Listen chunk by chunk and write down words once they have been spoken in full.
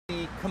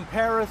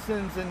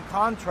comparisons and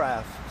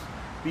contrasts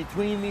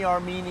between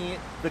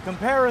the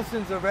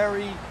comparisons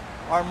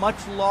are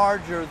much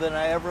larger than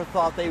I ever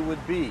thought they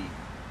would be.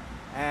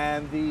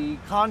 And the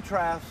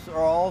contrasts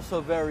are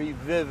also very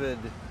vivid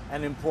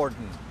and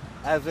important.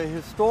 As a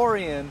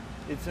historian,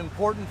 it's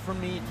important for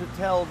me to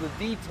tell the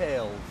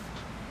details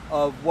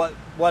of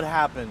what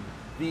happened,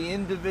 the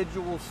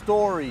individual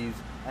stories,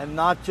 and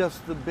not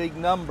just the big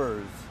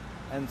numbers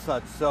and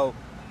such. So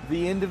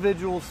the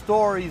individual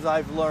stories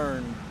I've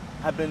learned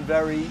have been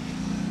very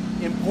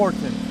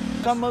important.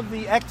 Some of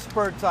the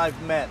experts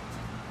I've met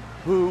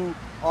who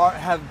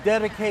have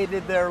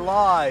dedicated their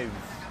lives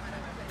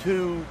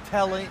to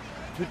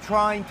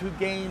trying to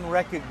gain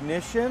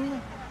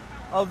recognition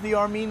of the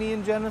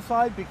Armenian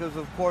Genocide, because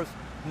of course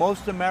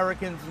most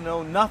Americans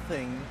know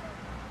nothing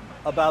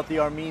about the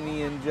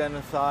Armenian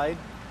Genocide,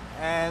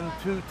 and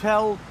to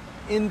tell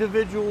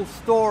individual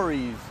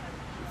stories,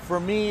 for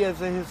me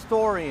as a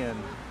historian,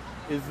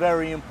 is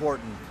very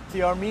important.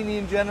 The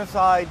Armenian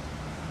Genocide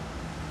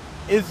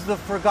is the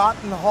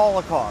forgotten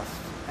Holocaust,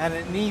 and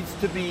it needs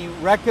to be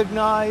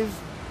recognized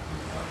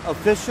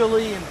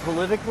officially and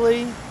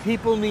politically.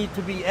 People need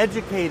to be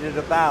educated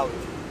about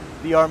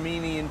the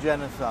Armenian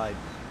Genocide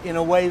in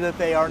a way that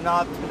they are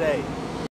not today.